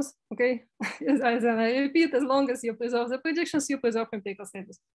predictions, okay, as I repeat, as long as you preserve the predictions, you preserve empirical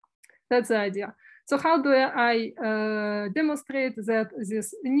status. That's the idea. So how do I demonstrate that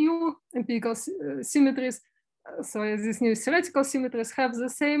these new empirical symmetries, these new theoretical symmetries have the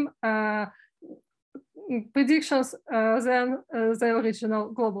same predictions than the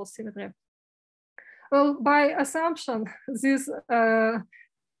original global symmetry? Well, by assumption, these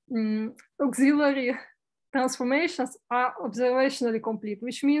auxiliary transformations are observationally complete,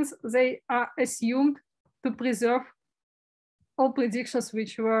 which means they are assumed to preserve all predictions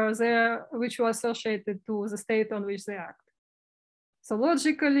which were associated to the state on which they act. So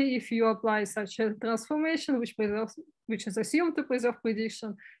logically, if you apply such a transformation, which is assumed to preserve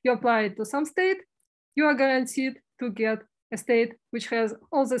prediction, you apply it to some state, you are guaranteed to get a state which has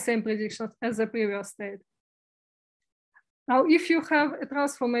all the same predictions as the previous state. Now, if you have a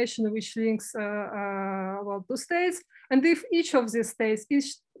transformation which links two states, and if each of these states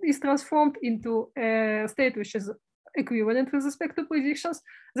is transformed into a state which is equivalent with respect to predictions,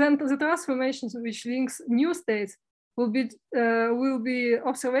 then the transformations which links new states will be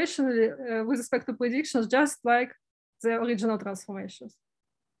observationally with respect to predictions, just like the original transformation,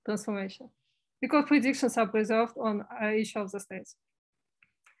 because predictions are preserved on each of the states.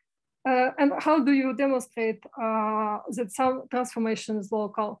 And how do you demonstrate that some transformation is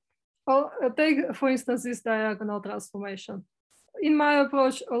local? Well, take, for instance, this diagonal transformation. In my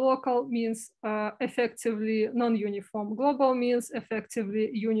approach, local means effectively non-uniform. Global means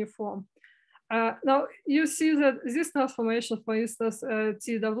effectively uniform. Now, you see that this transformation, for instance,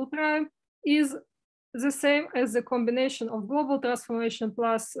 T double prime, is the same as the combination of global transformation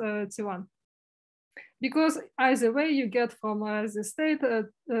plus T1. Because either way, you get from the state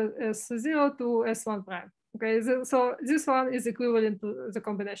S0 to S1 prime. Okay, so this one is equivalent to the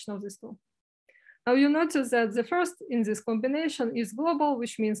combination of these two. Now you notice that the first in this combination is global,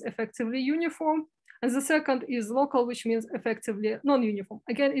 which means effectively uniform, and the second is local, which means effectively non-uniform.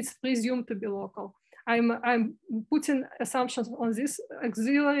 Again, it's presumed to be local. I'm putting assumptions on these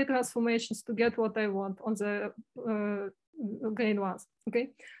auxiliary transformations to get what I want on the green ones.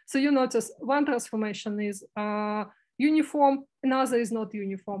 Okay, so you notice one transformation is uniform, another is not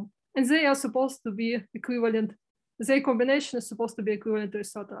uniform, and they are supposed to be equivalent. Their combination is supposed to be equivalent to a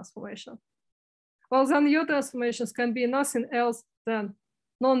third transformation. Well, then your transformations can be nothing else than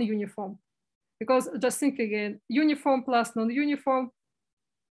non-uniform, because just think again, uniform plus non-uniform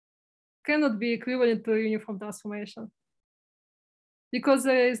cannot be equivalent to a uniform transformation, because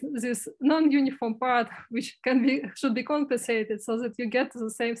there is this non-uniform part which should be compensated so that you get to the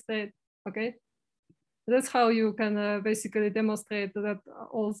same state. Okay, that's how you can basically demonstrate that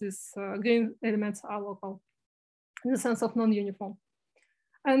all these green elements are local in the sense of non-uniform.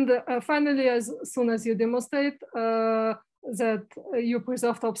 And finally, as soon as you demonstrate that you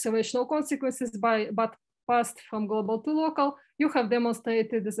preserved observational consequences but passed from global to local, you have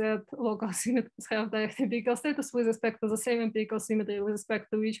demonstrated that local symmetries have direct empirical status with respect to the same empirical symmetry with respect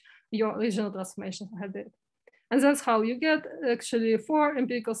to which your original transformations had it. And that's how you get actually four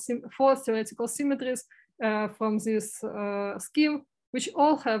theoretical symmetries from this scheme, which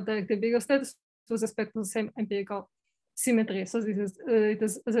all have direct empirical status with respect to the same empirical symmetry. So this is it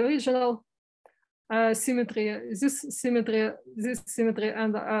is the original symmetry, this symmetry,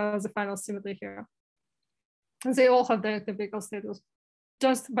 and the final symmetry here. And they all have direct empirical status,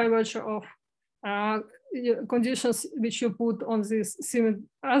 just by virtue of conditions which you put on these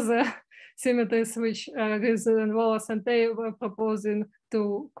other symmetries which Grisel and Wallace and they were proposing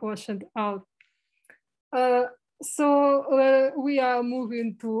to quotient out. So we are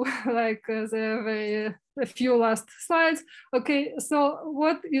moving to like a few last slides. Okay, so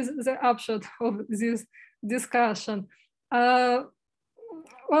what is the upshot of this discussion?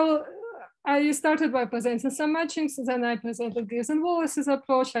 Well, I started by presenting some matchings, then I presented Grisel and Wallace's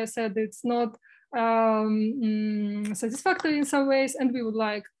approach. I said it's not satisfactory in some ways, and we would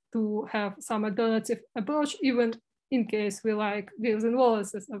like to have some alternative approach, even in case we like Gibbs and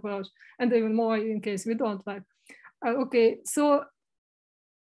Wallace's approach, and even more in case we don't like. Okay, so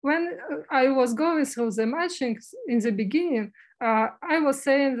when I was going through the matchings in the beginning, I was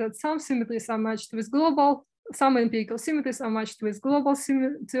saying that some symmetries are matched with global, some empirical symmetries are matched with global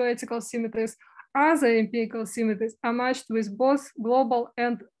theoretical symmetries, other empirical symmetries are matched with both global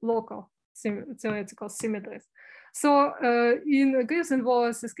and local theoretical symmetries. So in Gibbs and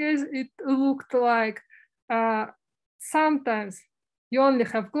Wallace's case, it looked like sometimes you only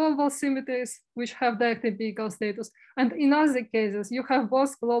have global symmetries which have direct empirical status. And in other cases, you have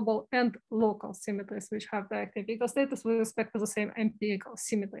both global and local symmetries which have direct empirical status with respect to the same empirical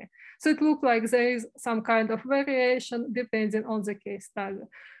symmetry. So it looked like there is some kind of variation depending on the case study.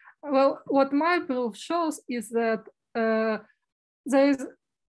 Well, what my proof shows is that there is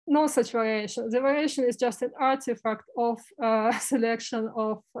no such variation. The variation is just an artifact of selection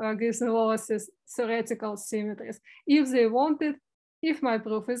of Gibbs and Wallace's theoretical symmetries. If they wanted, if my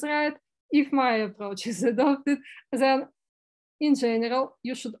proof is right, if my approach is adopted, then in general,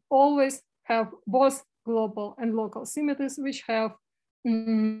 you should always have both global and local symmetries which have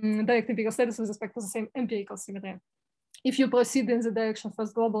direct empirical status with respect to the same empirical symmetry. If you proceed in the direction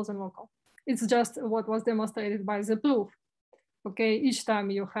first global then local. It's just what was demonstrated by the proof. Okay, each time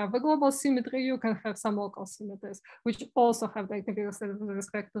you have a global symmetry, you can have some local symmetries, which also have direct empirical status with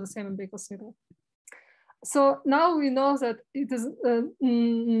respect to the same empirical symmetry. So now we know that it is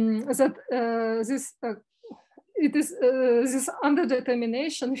this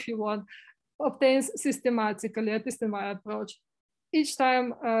underdetermination, if you want, obtains systematically, at least in my approach. Each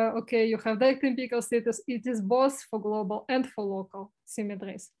time, okay, you have direct empirical status, it is both for global and for local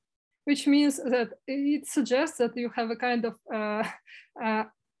symmetries, which means that it suggests that you have a kind of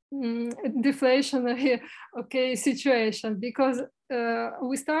deflationary, okay, situation, because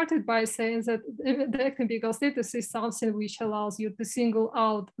we started by saying that direct empirical status is something which allows you to single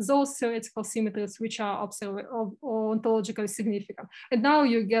out those theoretical symmetries which are ontologically significant. And now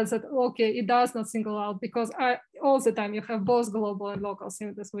you get that, okay, it does not single out because all the time you have both global and local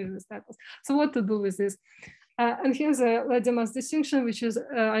symmetries with the status. So what to do with this? And here's a Lederman's distinction, which is,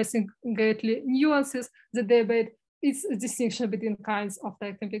 I think, greatly nuances the debate. It's a distinction between kinds of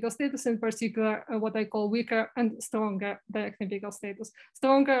direct empirical status, in particular, what I call weaker and stronger direct empirical status.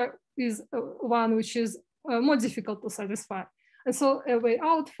 Stronger is one which is more difficult to satisfy. And so a way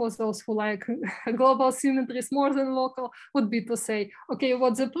out for those who like global symmetries more than local would be to say, okay,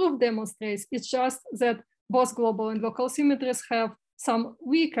 what the proof demonstrates is just that both global and local symmetries have some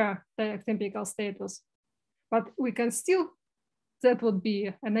weaker direct empirical status. But we can still, that would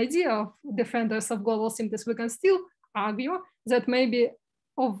be an idea of defenders of global symmetries, we can still argue that maybe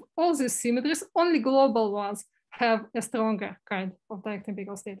of all these symmetries, only global ones have a stronger kind of direct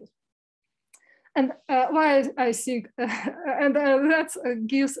empirical status. And why I think, and that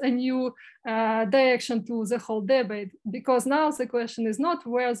gives a new direction to the whole debate, because now the question is not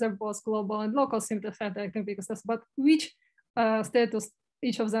whether both global and local symmetries have direct empirical status, but which status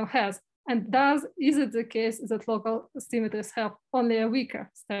each of them has. And is it the case that local symmetries have only a weaker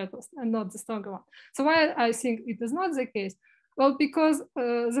status and not the stronger one? So why I think it is not the case? Well, because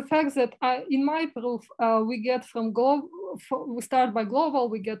the fact that in my proof, we get from global, we start by global,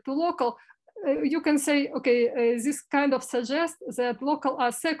 we get to local, you can say, okay, this kind of suggests that local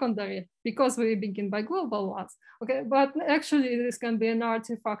are secondary because we begin by global ones. Okay, but actually this can be an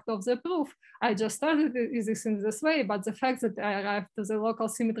artifact of the proof. I just started this in this way, but the fact that I arrived to the local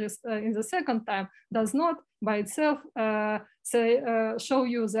symmetries in the second time does not by itself show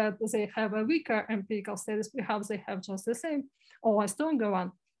you that they have a weaker empirical status. Perhaps they have just the same or a stronger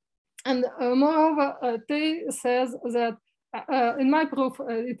one. And moreover, Tay says that in my proof,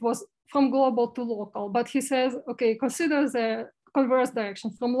 it was from global to local, but he says, okay, consider the converse direction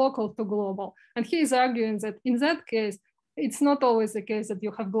from local to global. And he is arguing that in that case, it's not always the case that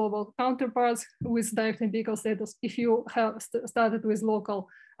you have global counterparts with direct empirical status if you have started with local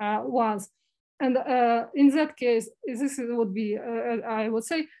ones. And in that case, this would be, I would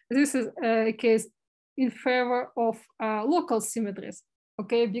say, this is a case in favor of local symmetries.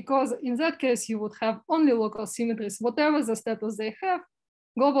 Okay, because in that case, you would have only local symmetries, whatever the status they have,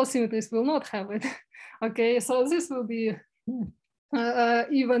 global symmetries will not have it. Okay, so this will be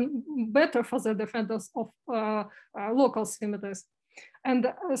even better for the defenders of local symmetries.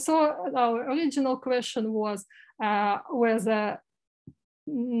 And so our original question was whether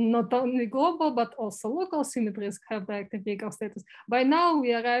not only global, but also local symmetries have direct empirical status. By now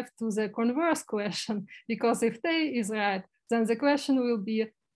we arrive to the converse question, because if Tay is right, then the question will be,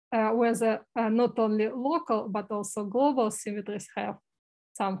 whether not only local but also global symmetries have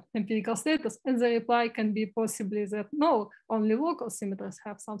some empirical status, and the reply can be possibly that no, only local symmetries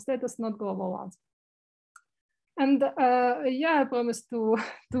have some status, not global ones. And yeah, I promised to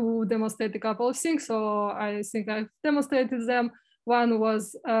demonstrate a couple of things, so I think I've demonstrated them. One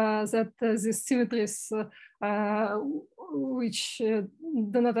was that these symmetries which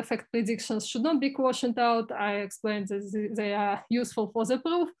do not affect predictions should not be quotient out. I explained that they are useful for the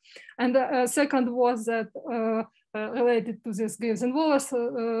proof. And the second was that related to this Gibbs and Wallace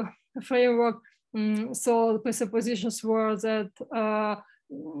framework. So the presuppositions were that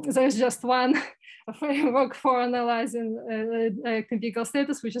there is just one framework for analyzing empirical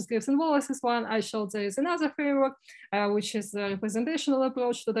status, which is Gibbs and Wallace's one. I showed there is another framework, which is a representational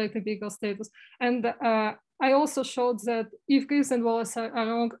approach to direct empirical status. And I also showed that if Gibbs and Wallace are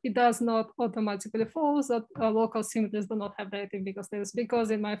wrong, it does not automatically follow that local symmetries do not have direct empirical status,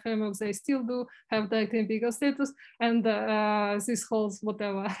 because in my framework, they still do have direct empirical status. And this holds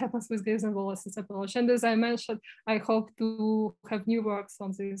whatever happens with Gibbs and Wallace's approach. And as I mentioned, I hope to have new works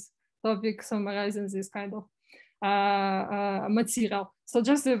on this topic summarizing this kind of material. So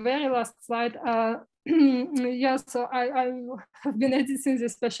just the very last slide. Yeah, so I have been editing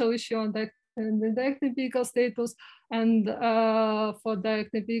this special issue on the direct empirical status, and for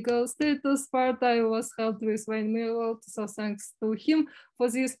direct empirical status part, I was helped with Louvain-la-Neuve, so thanks to him for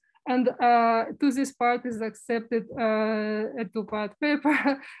this. And to this part is accepted a two-part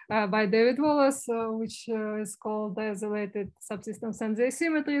paper by David Wallace, which is called The Isolated Subsystems and Their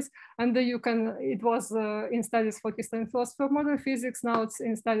Symmetries. And you can, it was in Studies for History and Philosophy of Modern Physics. Now it's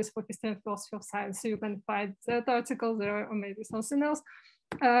in Studies for History and Philosophy of Science. So you can find that article there, or maybe something else.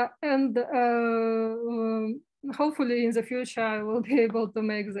 Hopefully in the future, I will be able to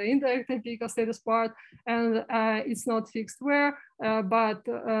make the indirect empirical status part, and it's not fixed where, but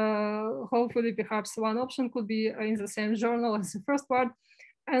hopefully perhaps one option could be in the same journal as the first part.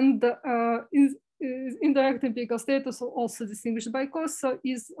 And indirect empirical status, also distinguished by cause, so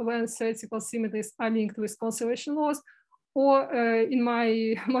is when theoretical symmetries are linked with conservation laws, or in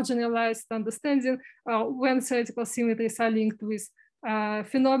my more generalized understanding, when theoretical symmetries are linked with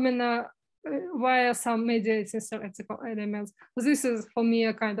phenomena via some mediating theoretical elements. So this is for me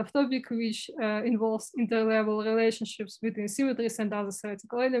a kind of topic which involves interlevel relationships between symmetries and other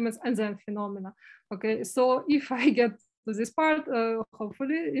theoretical elements, and then phenomena. Okay, so if I get to this part,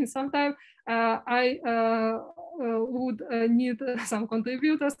 hopefully in some time, I would need some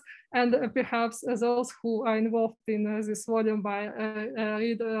contributors, and perhaps those who are involved in this volume by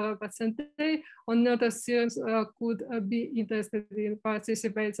Reader Pacente on Noether's theorems could be interested in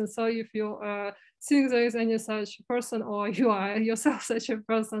participating. So if you think there is any such person, or you are yourself such a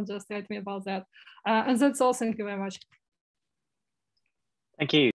person, just write me about that. And that's all. Thank you very much. Thank you.